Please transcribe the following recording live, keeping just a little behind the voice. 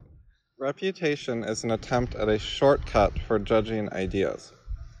Reputation is an attempt at a shortcut for judging ideas.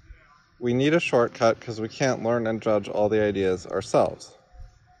 We need a shortcut because we can't learn and judge all the ideas ourselves.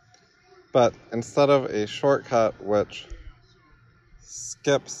 But instead of a shortcut which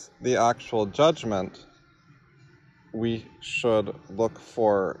skips the actual judgment, we should look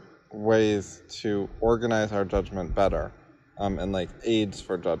for ways to organize our judgment better, and like aids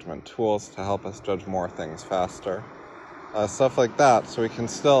for judgment, tools to help us judge more things faster. Stuff like that, so we can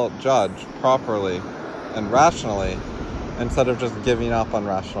still judge properly and rationally instead of just giving up on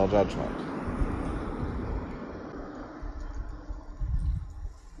rational judgment.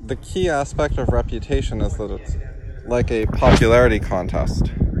 The key aspect of reputation is that it's like a popularity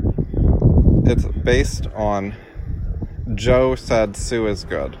contest. It's based on Joe said Sue is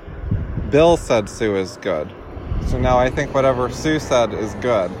good. Bill said Sue is good. So now I think whatever Sue said is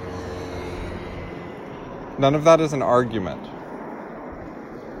good. None of that is an argument.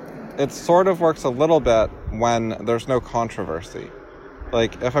 It sort of works a little bit when there's no controversy.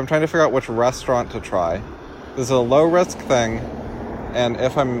 Like, if I'm trying to figure out which restaurant to try, this is a low-risk thing, and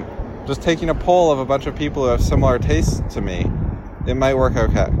if I'm just taking a poll of a bunch of people who have similar tastes to me, it might work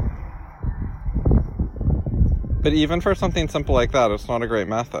okay. But even for something simple like that, it's not a great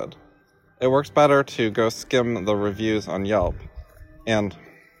method. It works better to go skim the reviews on Yelp and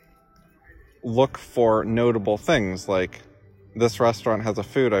look for notable things, like this restaurant has a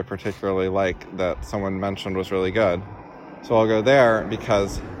food I particularly like that someone mentioned was really good. So I'll go there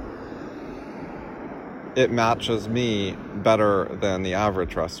because it matches me better than the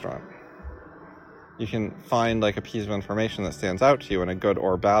average restaurant. You can find like a piece of information that stands out to you in a good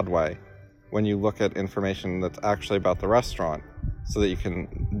or bad way when you look at information that's actually about the restaurant, so that you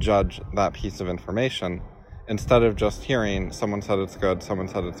can judge that piece of information instead of just hearing someone said it's good, someone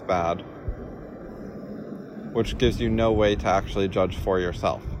said it's bad, which gives you no way to actually judge for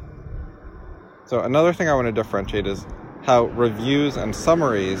yourself. So another thing I want to differentiate is how reviews and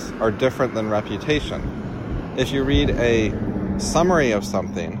summaries are different than reputation. If you read a summary of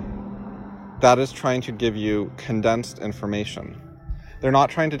something, that is trying to give you condensed information. They're not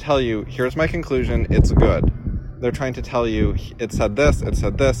trying to tell you, here's my conclusion, it's good. They're trying to tell you, it said this, it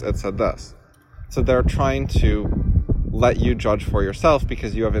said this, it said this. So they're trying to let you judge for yourself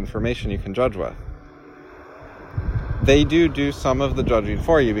because you have information you can judge with. They do some of the judging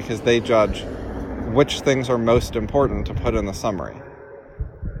for you because they judge which things are most important to put in the summary.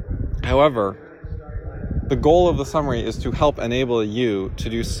 However, the goal of the summary is to help enable you to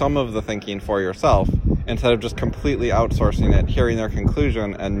do some of the thinking for yourself instead of just completely outsourcing it, hearing their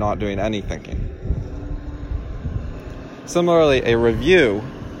conclusion, and not doing any thinking. Similarly, a review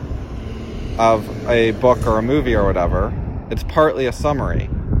of a book or a movie or whatever, it's partly a summary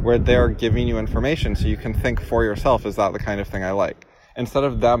where they're giving you information so you can think for yourself, is that the kind of thing I like? Instead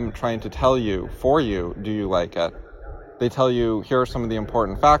of them trying to tell you for you, do you like it? They tell you, here are some of the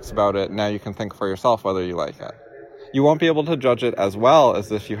important facts about it, now you can think for yourself whether you like it. You won't be able to judge it as well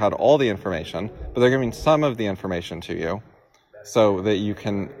as if you had all the information, but they're giving some of the information to you so that you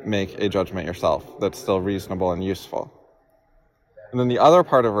can make a judgment yourself that's still reasonable and useful. And then the other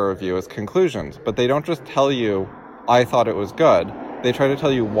part of a review is conclusions, but they don't just tell you, I thought it was good. They try to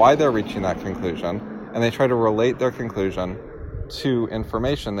tell you why they're reaching that conclusion, and they try to relate their conclusion to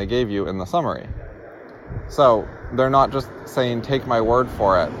information they gave you in the summary. So they're not just saying, take my word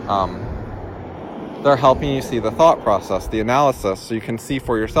for it. They're helping you see the thought process, the analysis, so you can see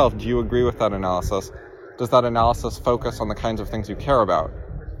for yourself, do you agree with that analysis? Does that analysis focus on the kinds of things you care about?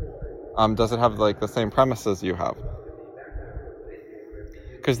 Does it have like the same premises you have?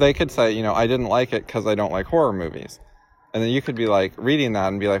 Because they could say, I didn't like it because I don't like horror movies. And then you could be like, reading that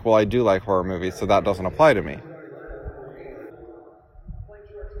and be like, well, I do like horror movies, so that doesn't apply to me.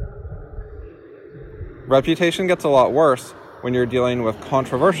 Reputation gets a lot worse when you're dealing with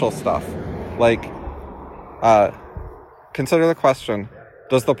controversial stuff. Like, consider the question,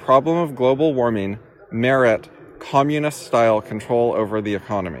 does the problem of global warming merit communist-style control over the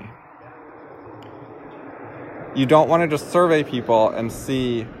economy? You don't want to just survey people and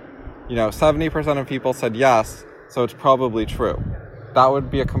see, 70% of people said yes, so it's probably true. That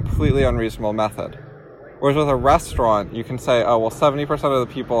would be a completely unreasonable method. Whereas with a restaurant, you can say, 70% of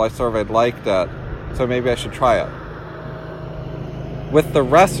the people I surveyed liked it, so maybe I should try it. With the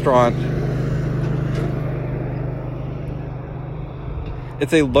restaurant,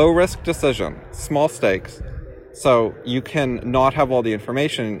 it's a low-risk decision, small stakes, so you can not have all the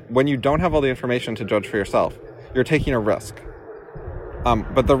information. When you don't have all the information to judge for yourself, you're taking a risk.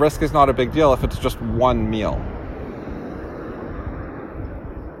 But the risk is not a big deal if it's just one meal.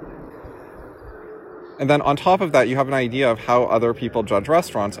 And then on top of that, you have an idea of how other people judge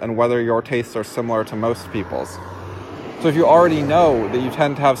restaurants and whether your tastes are similar to most people's. So if you already know that you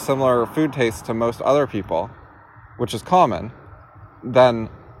tend to have similar food tastes to most other people, which is common, then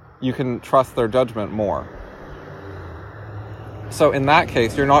you can trust their judgment more. So in that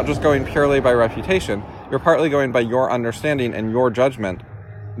case, you're not just going purely by reputation, you're partly going by your understanding and your judgment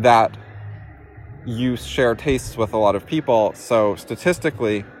that you share tastes with a lot of people. So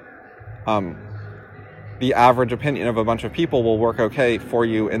statistically, the average opinion of a bunch of people will work okay for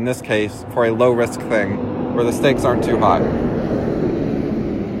you in this case for a low-risk thing where the stakes aren't too high.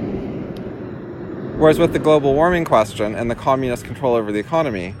 Whereas with the global warming question and the communist control over the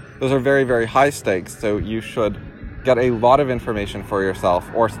economy, those are very, very high stakes, so you should get a lot of information for yourself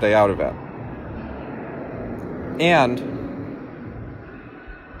or stay out of it. And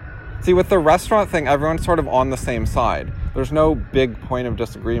see, with the restaurant thing, everyone's sort of on the same side. There's no big point of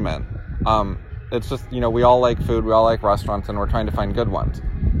disagreement. It's just, we all like food, we all like restaurants, and we're trying to find good ones.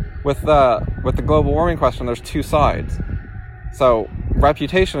 With the global warming question, there's two sides. So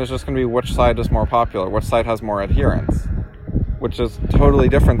reputation is just going to be which side is more popular, which side has more adherents, which is totally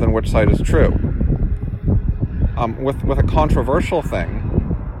different than which side is true. With a controversial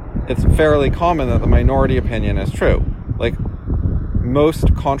thing, it's fairly common that the minority opinion is true. Like,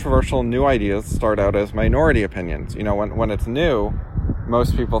 most controversial new ideas start out as minority opinions. When it's new,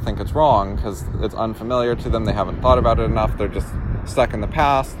 most people think it's wrong because it's unfamiliar to them, they haven't thought about it enough, they're just stuck in the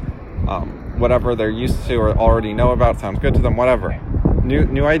past. Whatever they're used to or already know about sounds good to them, whatever.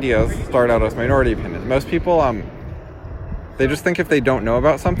 New ideas start out as minority opinions. Most people, they just think if they don't know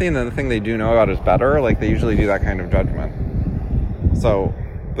about something, then the thing they do know about is better. Like, they usually do that kind of judgment. So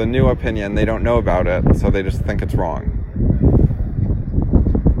the new opinion, they don't know about it, so they just think it's wrong.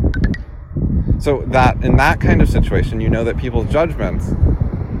 So that in that kind of situation, you know that people's judgments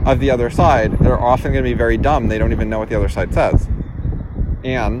of the other side are often going to be very dumb. They don't even know what the other side says.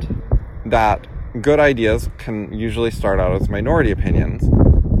 And that good ideas can usually start out as minority opinions.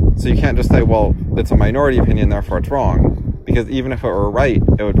 So you can't just say, well, it's a minority opinion, therefore it's wrong. Because even if it were right,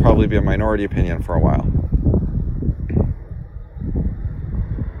 it would probably be a minority opinion for a while.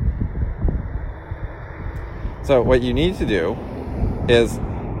 So what you need to do is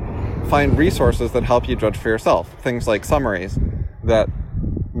find resources that help you judge for yourself. Things like summaries that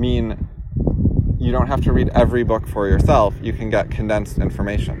mean you don't have to read every book for yourself. You can get condensed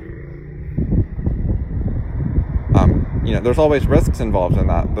information. There's always risks involved in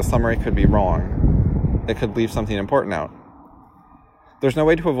that. The summary could be wrong. It could leave something important out. There's no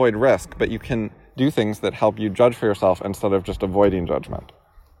way to avoid risk, but you can do things that help you judge for yourself instead of just avoiding judgment.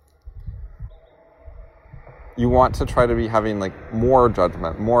 You want to try to be having more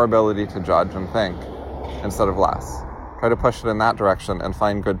judgment, more ability to judge and think instead of less. Try to push it in that direction and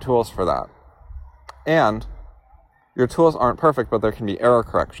find good tools for that. And your tools aren't perfect, but there can be error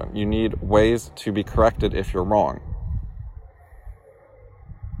correction. You need ways to be corrected if you're wrong.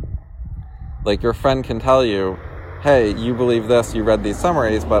 Like, your friend can tell you, hey, you believe this, you read these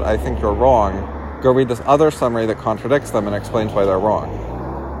summaries, but I think you're wrong. Go read this other summary that contradicts them and explains why they're wrong.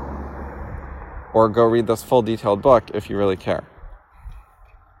 Or go read this full detailed book if you really care.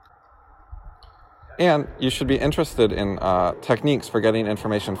 And you should be interested in techniques for getting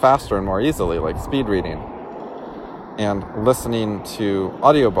information faster and more easily, like speed reading, and listening to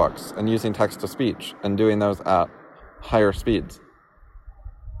audiobooks and using text-to-speech and doing those at higher speeds.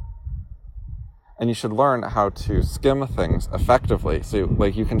 And you should learn how to skim things effectively, so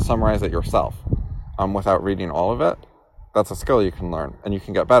you can summarize it yourself without reading all of it. That's a skill you can learn, and you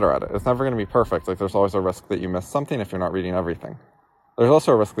can get better at it. It's never going to be perfect. There's always a risk that you miss something if you're not reading everything. There's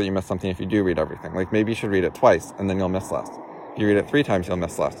also a risk that you miss something if you do read everything. Maybe you should read it twice, and then you'll miss less. If you read it 3 times, you'll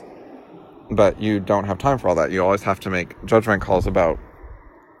miss less. But you don't have time for all that. You always have to make judgment calls about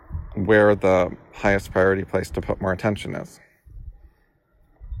where the highest priority place to put more attention is.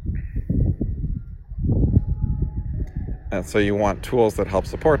 And so you want tools that help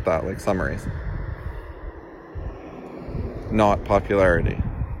support that, like summaries. Not popularity.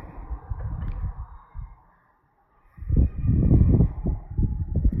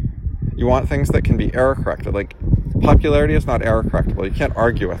 You want things that can be error corrected. Popularity is not error correctable. You can't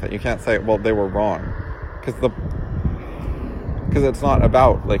argue with it. You can't say, well, they were wrong. Because it's not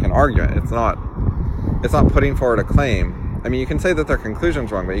about an argument. It's not putting forward a claim. I mean, you can say that their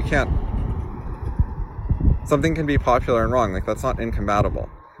conclusion's wrong, but you can't. Something can be popular and wrong. That's not incompatible.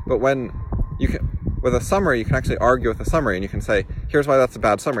 But with a summary, you can actually argue with a summary, and you can say, here's why that's a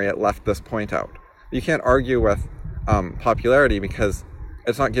bad summary. It left this point out. You can't argue with popularity because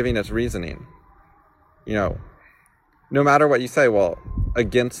it's not giving its reasoning. No matter what you say, well,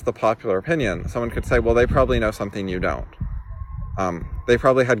 against the popular opinion, someone could say, well, they probably know something you don't. They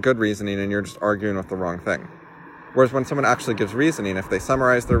probably had good reasoning and you're just arguing with the wrong thing. Whereas when someone actually gives reasoning, if they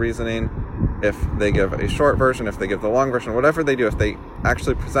summarize their reasoning, if they give a short version, if they give the long version, whatever they do, if they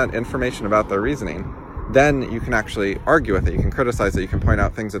actually present information about their reasoning, then you can actually argue with it. You can criticize it. You can point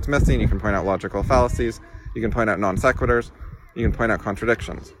out things it's missing. You can point out logical fallacies. You can point out non sequiturs. You can point out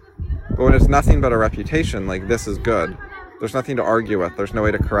contradictions. But when it's nothing but a reputation, like this is good, there's nothing to argue with. There's no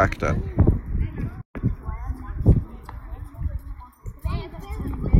way to correct it.